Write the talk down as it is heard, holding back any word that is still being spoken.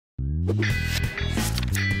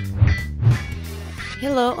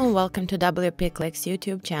Hello and welcome to MediClinic's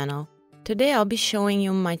YouTube channel. Today I'll be showing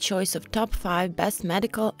you my choice of top 5 best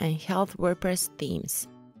medical and health WordPress themes.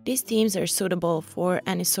 These themes are suitable for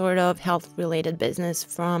any sort of health-related business,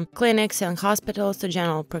 from clinics and hospitals to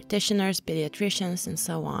general practitioners, pediatricians, and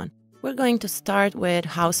so on. We're going to start with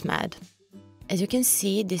HouseMed. As you can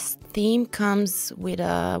see, this theme comes with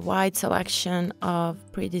a wide selection of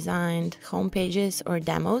pre-designed homepages or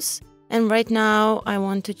demos. And right now, I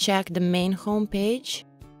want to check the main homepage.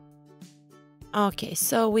 Okay,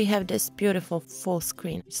 so we have this beautiful full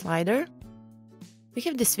screen slider. We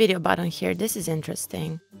have this video button here. This is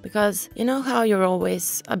interesting because you know how you're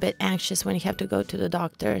always a bit anxious when you have to go to the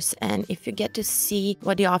doctors, and if you get to see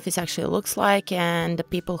what the office actually looks like and the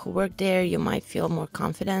people who work there, you might feel more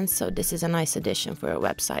confident. So this is a nice addition for your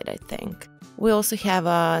website, I think. We also have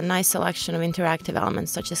a nice selection of interactive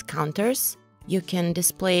elements such as counters. You can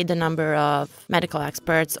display the number of medical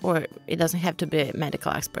experts, or it doesn't have to be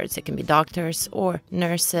medical experts. It can be doctors or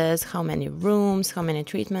nurses, how many rooms, how many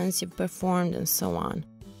treatments you've performed, and so on.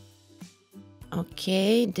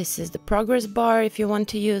 Okay, this is the progress bar if you want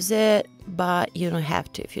to use it, but you don't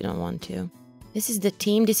have to if you don't want to. This is the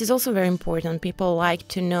team. This is also very important. People like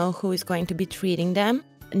to know who is going to be treating them.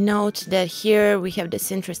 Note that here we have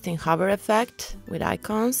this interesting hover effect with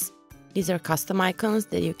icons. These are custom icons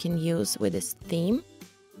that you can use with this theme.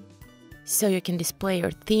 So you can display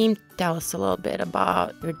your theme, tell us a little bit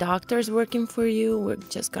about your doctors working for you. We're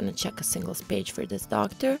just going to check a singles page for this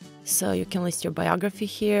doctor. So you can list your biography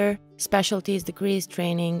here, specialties, degrees,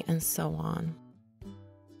 training, and so on.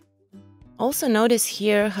 Also notice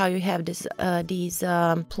here how you have these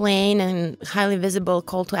plain and highly visible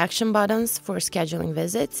call to action buttons for scheduling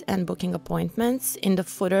visits and booking appointments. In the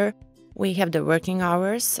footer, we have the working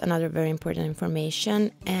hours, another very important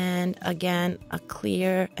information, and again, a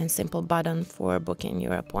clear and simple button for booking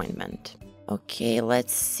your appointment. Okay,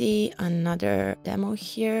 let's see another demo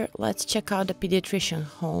here. Let's check out the pediatrician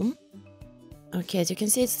home. Okay, as you can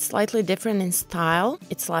see, it's slightly different in style.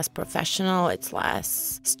 It's less professional, it's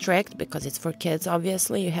less strict because it's for kids,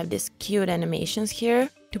 obviously. You have these cute animations here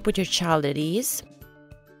to put your child at ease.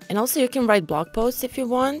 And also you can write blog posts if you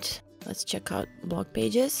want. Let's check out blog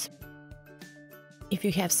pages. If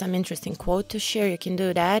you have some interesting quote to share, you can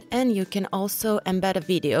do that. And you can also embed a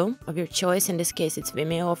video of your choice. In this case, it's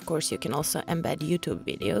Vimeo. Of course, you can also embed YouTube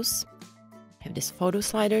videos. Have this photo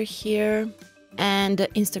slider here. And the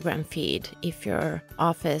Instagram feed, if your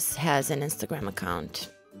office has an Instagram account.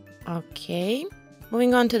 Okay.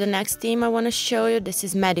 Moving on to the next theme I want to show you. This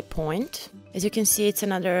is MediPoint. As you can see, it's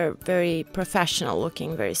another very professional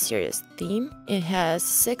looking, very serious theme. It has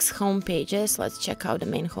 6 home pages. Let's check out the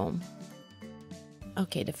main home.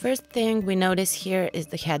 Okay, the first thing we notice here is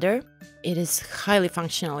the header. It is highly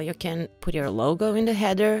functional. You can put your logo in the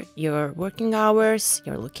header, your working hours,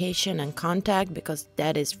 your location and contact, because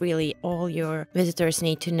that is really all your visitors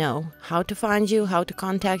need to know. How to find you, how to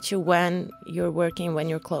contact you when you're working, when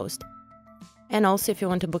you're closed. And also, if you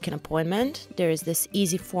want to book an appointment, there is this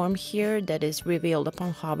easy form here that is revealed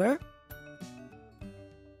upon hover.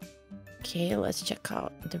 Okay, let's check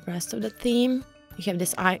out the rest of the theme. You have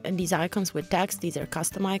these icons with text. These are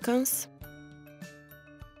custom icons.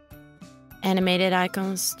 Animated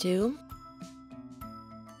icons too.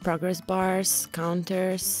 Progress bars,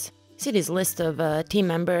 counters. See, this list of team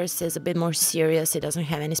members is a bit more serious. It doesn't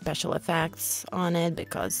have any special effects on it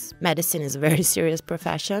because medicine is a very serious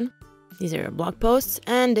profession. These are your blog posts,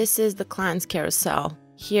 and this is the client's carousel.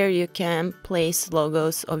 Here you can place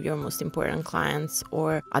logos of your most important clients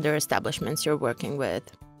or other establishments you're working with.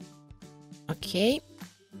 Okay,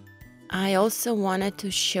 I also wanted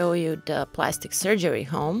to show you the plastic surgery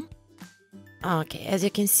home. Okay, as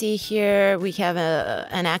you can see here, we have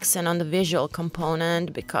an accent on the visual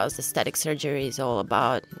component because aesthetic surgery is all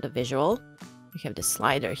about the visual. We have the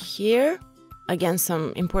slider here. Again,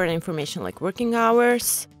 some important information like working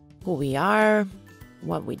hours, who we are,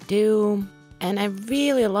 what we do. And I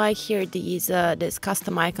really like here these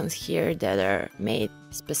custom icons here that are made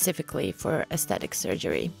specifically for aesthetic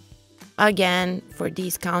surgery. Again, for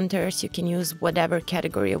these counters, you can use whatever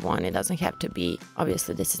category you want. It doesn't have to be,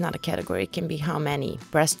 obviously this is not a category. It can be how many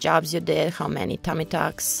breast jobs you did, how many tummy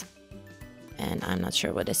tucks. And I'm not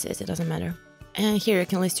sure what this is, it doesn't matter. And here you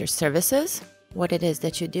can list your services, what it is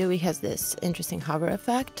that you do. It has this interesting hover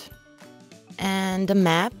effect. And the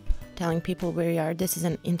map, telling people where you are. This is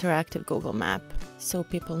an interactive Google map, so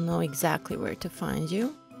people know exactly where to find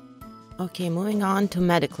you. Okay, moving on to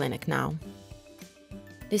MediClinic now.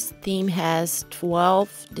 This theme has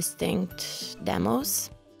 12 distinct demos.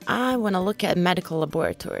 I want to look at medical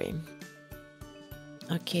laboratory.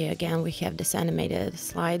 Okay, again, we have this animated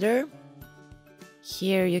slider.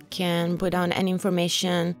 Here you can put on any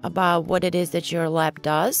information about what it is that your lab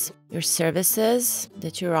does, your services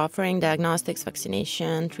that you're offering, diagnostics,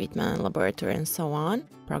 vaccination, treatment, laboratory, and so on,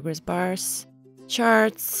 progress bars,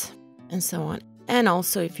 charts, and so on. And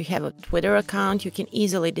also, if you have a Twitter account, you can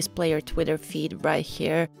easily display your Twitter feed right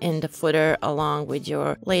here in the footer along with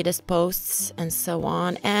your latest posts and so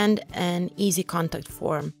on, and an easy contact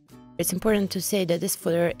form. It's important to say that this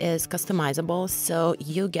footer is customizable, so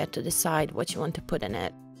you get to decide what you want to put in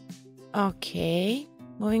it. Okay,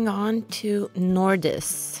 moving on to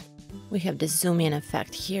Nordis. We have the zoom in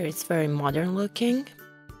effect here. It's very modern looking.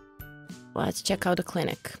 Let's check out the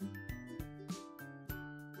clinic.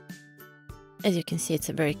 As you can see, it's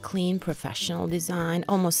a very clean, professional design,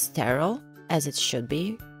 almost sterile, as it should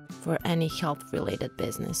be for any health-related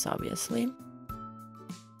business, obviously.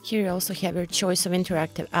 Here you also have your choice of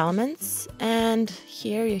interactive elements, and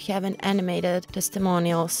here you have an animated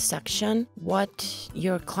testimonials section, what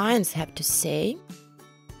your clients have to say.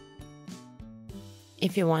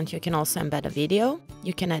 If you want, you can also embed a video.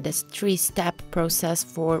 You can add this 3-step process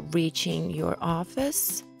for reaching your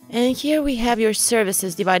office. And here we have your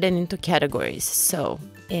services divided into categories. So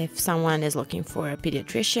if someone is looking for a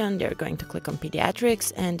pediatrician, they're going to click on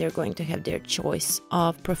pediatrics and they're going to have their choice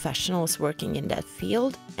of professionals working in that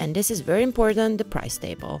field. And this is very important, the price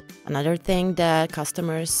table. Another thing that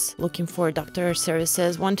customers looking for doctor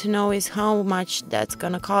services want to know is how much that's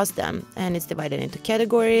going to cost them. And it's divided into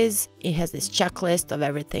categories. It has this checklist of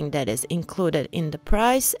everything that is included in the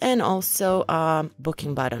price, and also a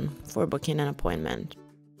booking button for booking an appointment.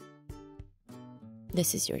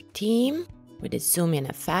 This is your team with a zoom in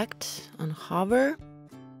effect on hover,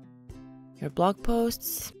 your blog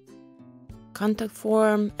posts, contact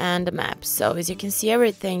form, and the map. So as you can see,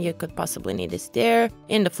 everything you could possibly need is there.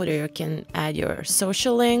 In the footer, you can add your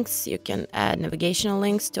social links, you can add navigational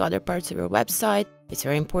links to other parts of your website. It's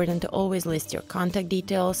very important to always list your contact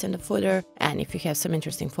details in the footer, and if you have some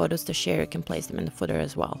interesting photos to share, you can place them in the footer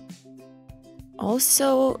as well.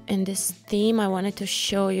 Also, in this theme, I wanted to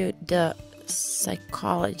show you the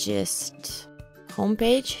psychologist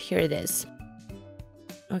homepage. Here it is.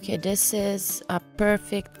 Okay, this is a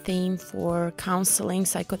perfect theme for counseling,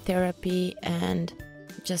 psychotherapy, and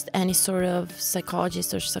just any sort of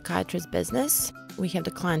psychologist or psychiatrist business. We have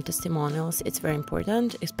the client testimonials. It's very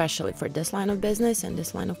important, especially for this line of business and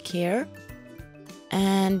this line of care.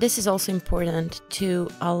 And this is also important to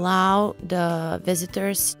allow the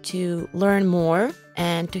visitors to learn more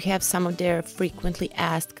and to have some of their frequently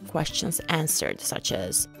asked questions answered, such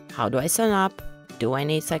as, how do I sign up? Do I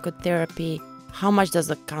need psychotherapy? How much does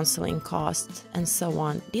the counseling cost? And so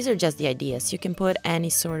on. These are just the ideas. You can put any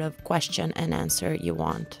sort of question and answer you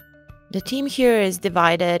want. The team here is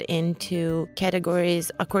divided into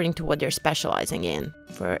categories according to what they're specializing in.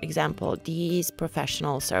 For example, these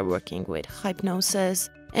professionals are working with hypnosis,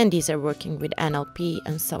 and these are working with NLP,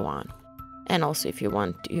 and so on. And also, if you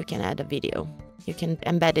want, you can add a video. You can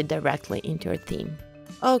embed it directly into your theme.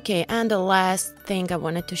 Okay, and the last thing I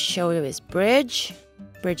wanted to show you is Bridge.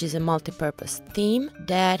 Bridge is a multi-purpose theme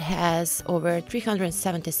that has over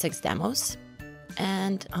 376 demos.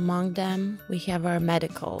 And among them, we have our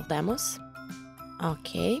medical demos.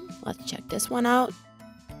 Okay, let's check this one out.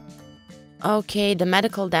 Okay, the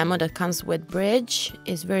medical demo that comes with Bridge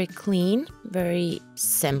is very clean, very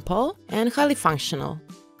simple, and highly functional.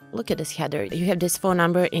 Look at this header. You have this phone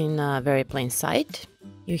number in a very plain sight.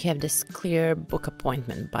 You have this clear book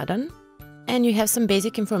appointment button. And you have some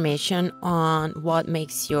basic information on what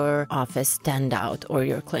makes your office stand out, or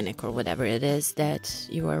your clinic, or whatever it is that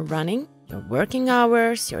you are running. Your working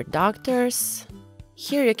hours, your doctors.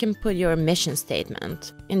 Here you can put your mission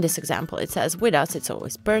statement. In this example, it says, with us, it's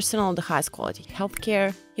always personal, the highest quality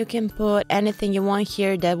healthcare. You can put anything you want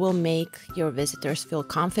here that will make your visitors feel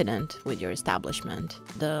confident with your establishment.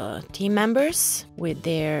 The team members with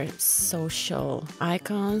their social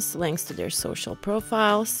icons, links to their social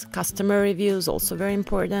profiles, customer reviews, also very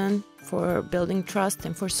important for building trust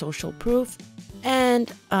and for social proof,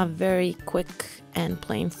 and a very quick and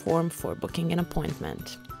plain form for booking an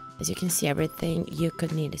appointment. As you can see, everything you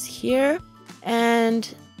could need is here. And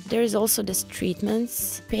there's also this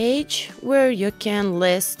treatments page where you can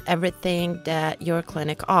list everything that your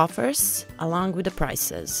clinic offers along with the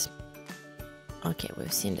prices. Okay,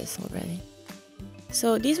 we've seen this already.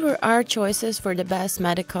 So these were our choices for the best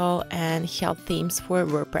medical and health themes for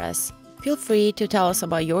WordPress. Feel free to tell us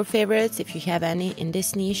about your favorites if you have any in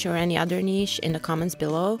this niche or any other niche in the comments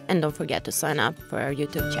below. And don't forget to sign up for our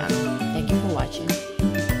YouTube channel. Thank you for watching.